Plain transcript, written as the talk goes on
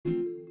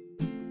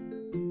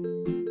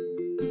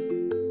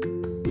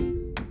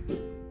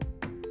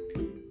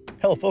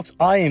Hello folks,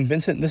 I am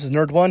Vincent and this is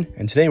Nerd1,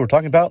 and today we're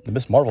talking about the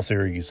Miss Marvel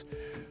series.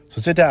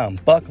 So sit down,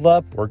 buckle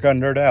up, we're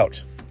gonna nerd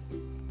out.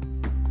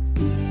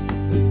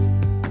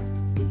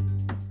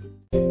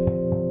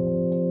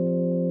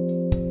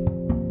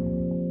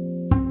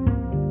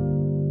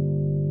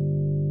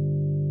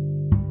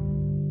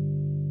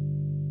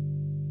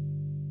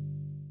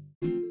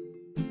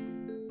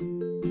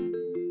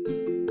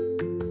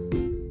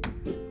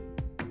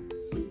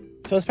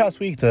 So this past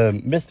week, the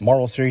Miss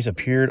Marvel series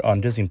appeared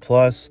on Disney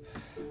Plus,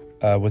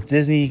 with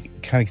Disney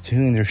kind of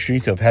continuing their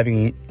streak of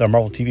having their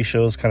Marvel TV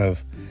shows kind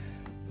of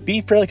be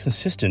fairly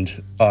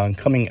consistent on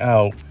coming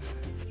out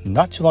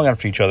not too long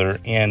after each other.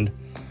 And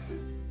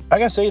I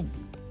gotta say,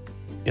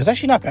 it's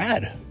actually not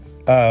bad.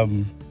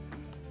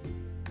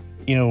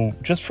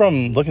 Just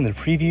from looking at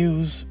the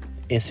previews,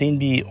 it seemed to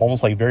be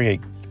almost like very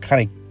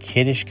kind of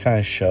kiddish kind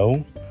of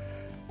show,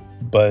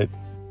 but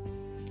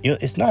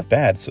it's not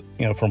bad. So,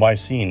 from what I've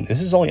seen,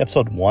 this is only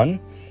episode 1,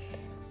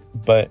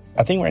 but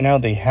I think right now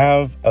they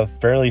have a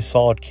fairly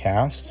solid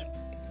cast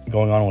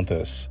going on with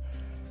this.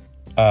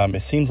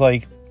 It seems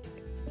like,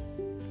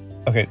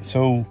 okay,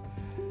 so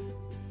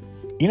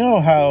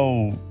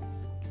how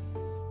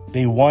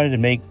they wanted to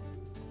make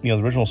the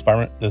original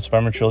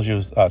Spider-Man trilogy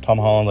with Tom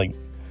Holland like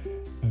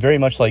very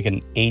much like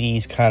an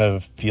 80s kind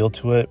of feel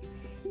to it.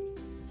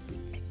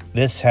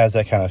 This has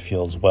that kind of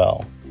feel as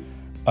well.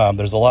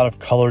 There's a lot of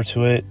color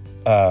to it.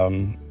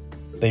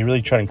 They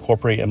really try to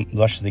incorporate as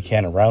much as they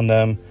can around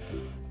them,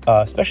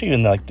 especially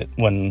in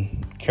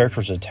when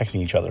characters are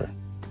texting each other.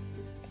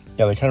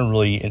 Yeah, they kind of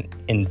really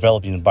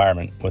envelop the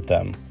environment with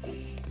them,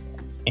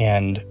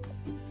 and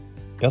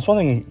that's one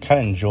thing I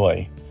kind of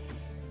enjoy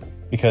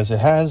because it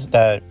has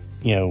that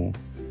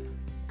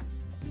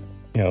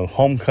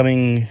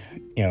homecoming,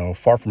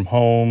 Far From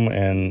Home,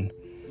 and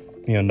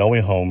No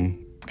Way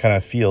Home kind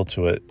of feel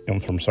to it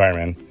from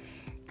Spider-Man.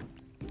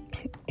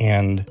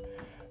 And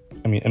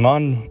I mean,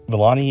 Iman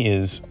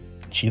Vellani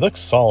she looks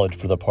solid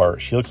for the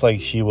part. She looks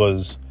like she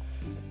was,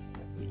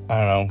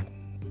 I don't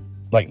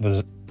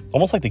know,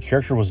 almost like the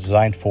character was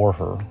designed for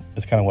her.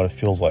 It's kind of what it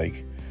feels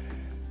like.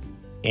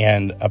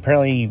 And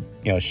apparently,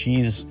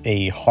 she's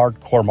a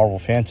hardcore Marvel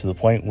fan to the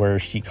point where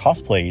she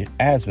cosplayed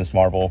as Miss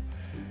Marvel,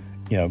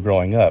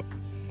 growing up.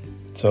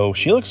 So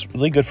she looks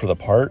really good for the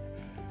part.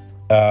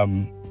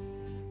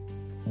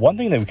 One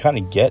thing that we kind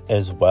of get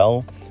as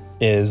well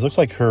is looks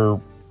like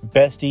her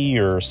bestie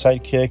or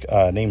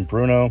sidekick named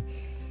Bruno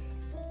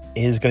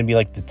is going to be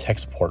like the tech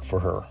support for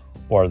her,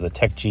 or the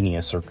tech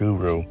genius or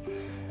guru,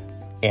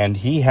 and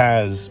he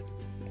has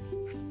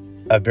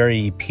a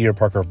very Peter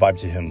Parker vibe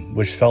to him,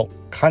 which felt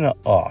kind of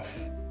off.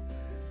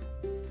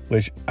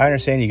 Which I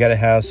understand, you got to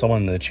have someone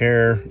in the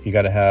chair, you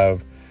got to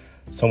have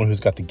someone who's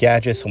got the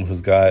gadgets, someone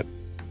who's got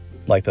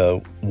like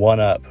the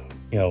one up,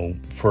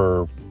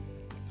 for,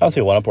 I would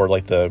say one up, or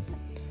like the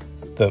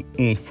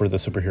for the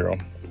superhero.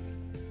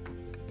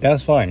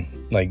 That's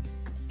fine. Like,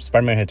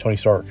 Spider-Man had Tony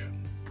Stark,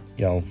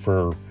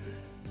 for,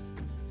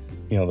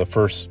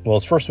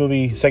 his first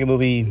movie, second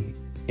movie,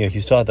 he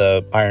still had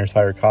the Iron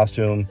Spider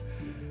costume.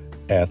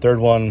 And third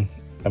one,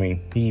 I mean,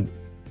 he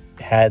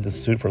had the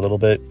suit for a little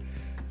bit,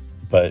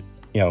 but,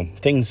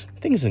 things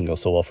didn't go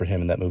so well for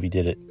him, and that movie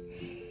did it.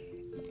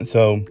 And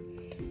so,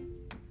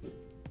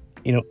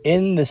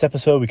 in this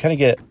episode, we kind of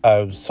get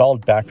a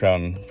solid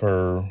background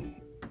for,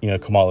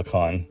 Kamala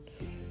Khan.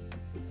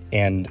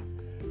 And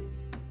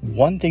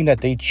one thing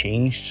that they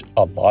changed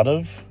a lot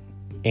of,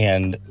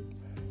 and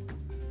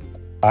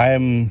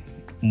I'm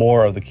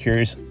more of the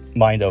curious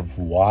mind of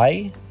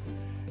why,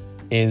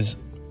 is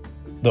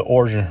the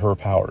origin of her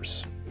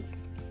powers.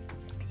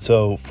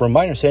 So from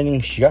my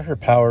understanding, she got her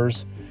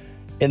powers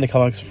in the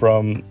comics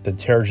from the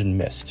Terrigen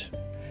Mist.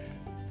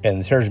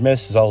 And the Terrigen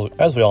Mist,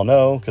 as we all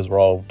know, because we're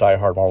all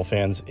diehard Marvel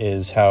fans,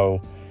 is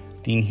how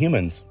the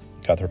Inhumans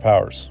got their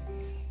powers.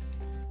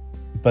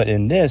 But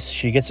in this,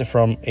 she gets it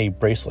from a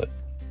bracelet.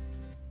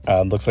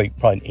 Looks like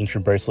probably an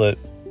ancient bracelet,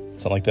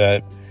 something like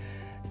that.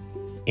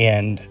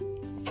 And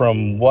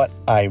from what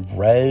I've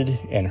read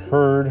and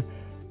heard,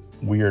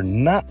 we're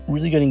not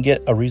really going to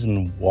get a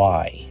reason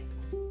why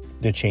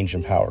the change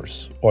in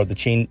powers, or the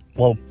change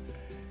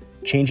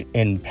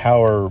in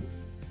power,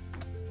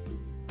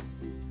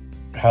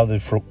 how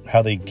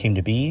they came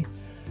to be,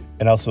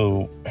 and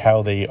also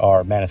how they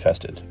are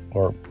manifested,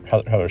 or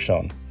how they're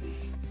shown.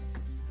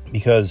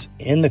 Because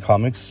in the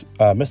comics,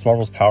 Miss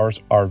Marvel's powers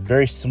are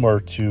very similar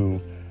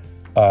to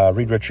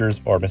Reed Richards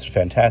or Mr.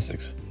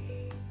 Fantastic's.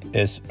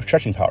 It's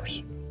stretching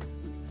powers.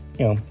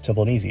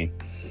 Simple and easy.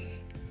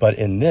 But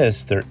in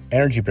this, they're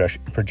energy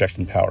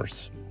projection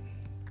powers.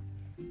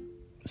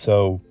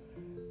 So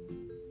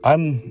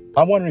I'm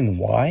wondering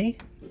why.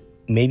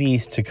 Maybe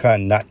it's to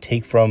kind of not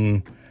take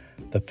from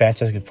the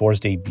Fantastic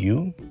Four's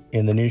debut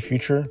in the near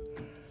future.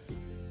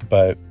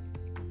 But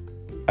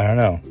I don't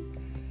know.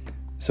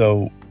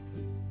 So,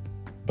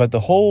 but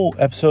the whole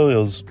episode, it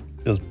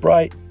was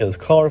bright, it was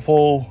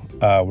colorful.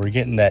 We're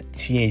getting that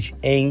teenage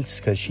angst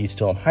because she's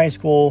still in high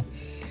school.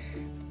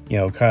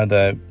 Kind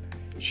of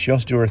she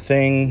wants to do her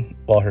thing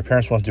while her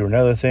parents want to do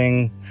another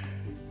thing.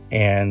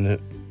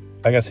 And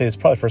I gotta say, it's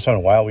probably the first time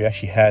in a while we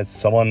actually had a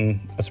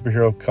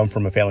superhero, come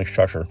from a family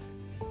structure.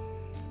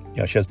 You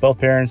know, she has both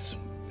parents,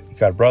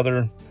 got a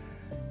brother,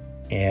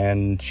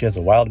 and she has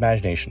a wild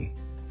imagination.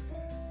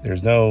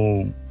 There's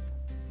no,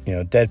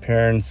 dead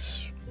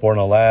parents, born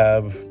in a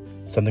lab,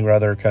 something or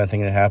other kind of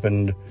thing that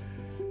happened.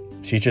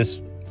 She's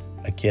just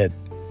a kid.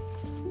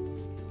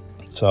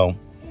 So,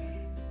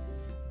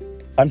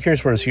 I'm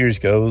curious where the series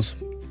goes.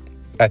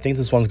 I think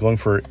this one's going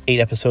for 8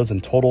 episodes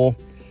in total.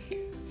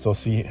 So we'll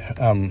see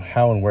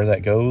how and where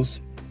that goes.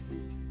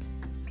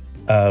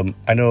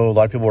 I know a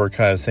lot of people were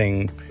kind of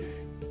saying,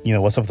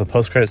 what's up with the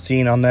post-credit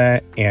scene on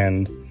that?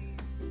 And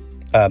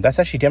that's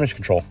actually Damage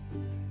Control.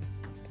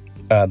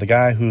 The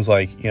guy who's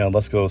like,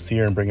 let's go see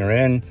her and bring her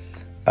in.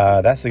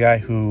 That's the guy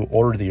who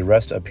ordered the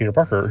arrest of Peter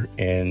Parker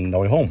in No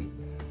Way Home.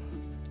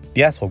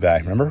 The asshole guy,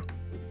 remember?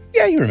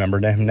 Yeah, you remember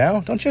him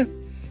now, don't you?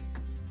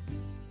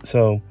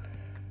 So,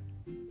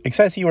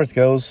 excited to see where it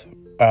goes.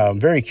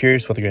 Very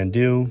curious what they're going to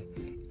do.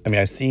 I mean,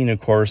 I've seen,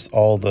 of course,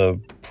 all the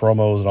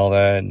promos and all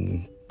that,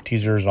 and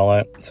teasers and all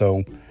that.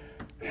 So,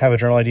 have a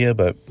general idea,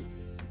 but,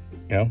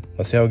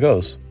 let's see how it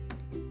goes.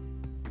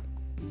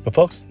 But,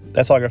 folks,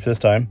 that's all I got for this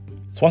time.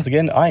 So, once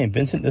again, I am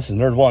Vincent. This is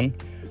Nerd1.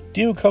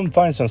 Do come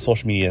find us on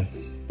social media.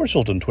 We're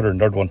still on Twitter,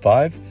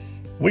 Nerd15.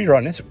 We are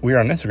on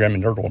Instagram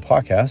and Nerd1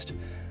 Podcast.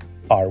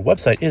 Our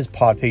website is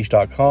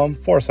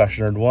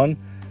podpage.com/Nerd1.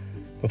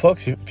 But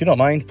folks, if you don't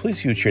mind,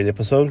 please do share the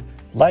episode.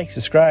 Like,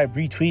 subscribe,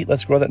 retweet.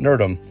 Let's grow that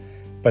nerdom.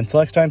 But until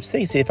next time,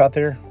 stay safe out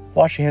there.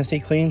 Wash your hands, stay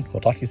clean.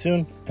 We'll talk to you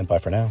soon, and bye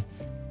for now.